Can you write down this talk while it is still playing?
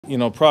you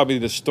know, probably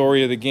the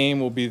story of the game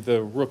will be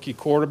the rookie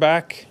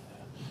quarterback.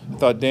 I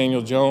thought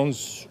Daniel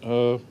Jones,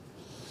 I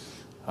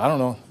don't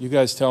know, you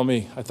guys tell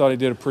me. I thought he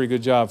did a pretty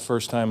good job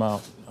first time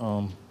out.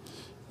 And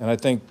I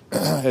think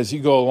as he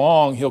go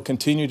along, he'll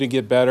continue to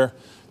get better.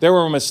 There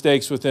were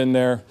mistakes within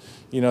there.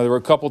 You know, there were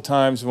a couple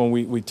times when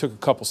we took a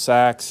couple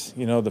sacks,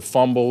 you know, the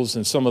fumbles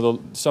and some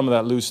of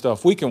that loose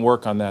stuff. We can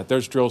work on that.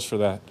 There's drills for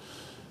that.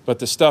 But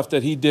the stuff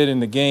that he did in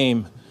the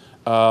game,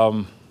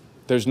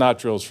 there's not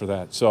drills for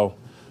that. So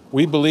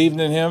we believed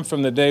in him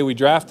from the day we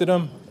drafted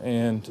him,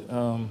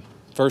 and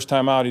first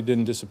time out, he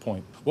didn't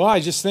disappoint. Well, I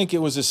just think it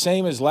was the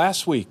same as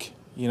last week.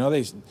 You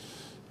know,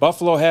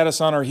 Buffalo had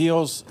us on our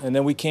heels, and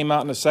then we came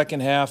out in the second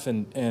half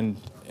and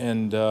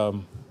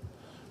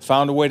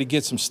found a way to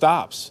get some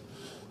stops.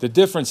 The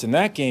difference in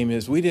that game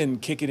is we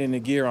didn't kick it into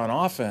gear on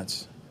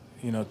offense.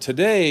 You know,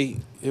 today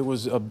it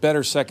was a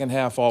better second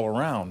half all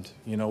around.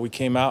 You know, we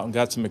came out and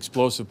got some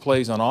explosive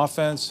plays on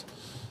offense.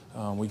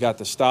 We got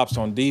the stops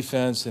on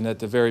defense, and at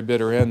the very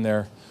bitter end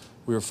there,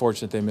 we were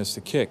fortunate they missed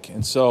the kick.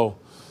 And so,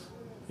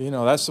 you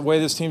know, that's the way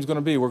this team's going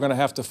to be. We're going to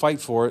have to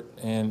fight for it,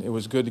 and it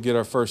was good to get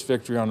our first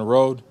victory on the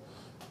road.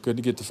 Good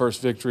to get the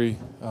first victory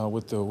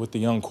with the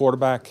young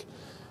quarterback.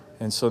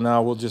 And so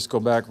now we'll just go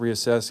back,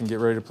 reassess, and get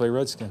ready to play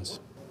Redskins.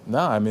 No,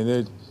 I mean,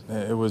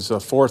 it was a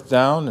fourth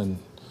down, and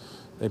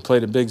they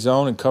played a big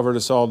zone and covered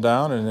us all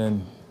down, and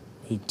then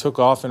he took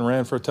off and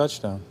ran for a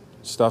touchdown.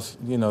 Stuff,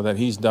 you know, that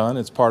he's done.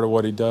 It's part of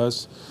what he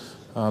does.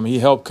 He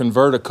helped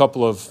convert a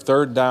couple of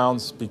third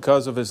downs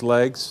because of his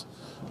legs.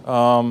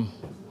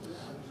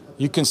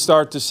 You can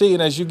start to see,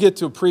 and as you get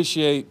to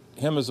appreciate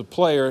him as a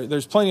player,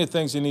 there's plenty of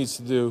things he needs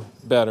to do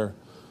better.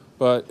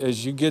 But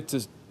as you get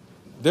to,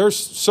 there's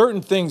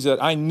certain things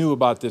that I knew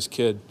about this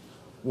kid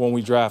when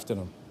we drafted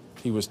him.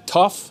 He was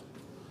tough,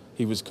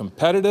 he was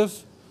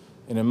competitive,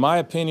 and in my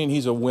opinion,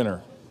 he's a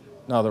winner.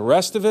 Now, the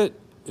rest of it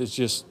is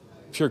just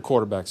pure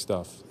quarterback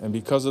stuff. And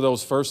because of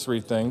those first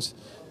three things,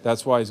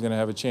 that's why he's going to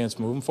have a chance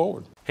moving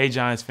forward. Hey,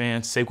 Giants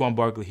fans, Saquon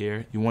Barkley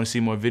here. You want to see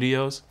more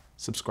videos?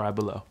 Subscribe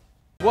below.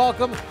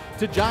 Welcome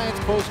to Giants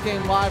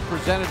Postgame Live,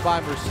 presented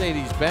by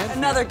Mercedes-Benz.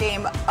 Another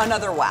game,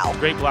 another wow.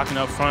 Great blocking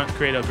up front,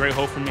 created a great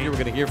hole for me. We're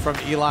going to hear from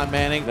Eli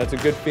Manning. That's a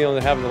good feeling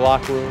to have in the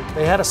locker room.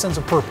 They had a sense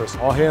of purpose.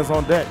 All hands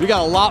on deck. We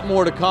got a lot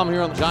more to come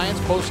here on Giants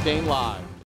Postgame Live.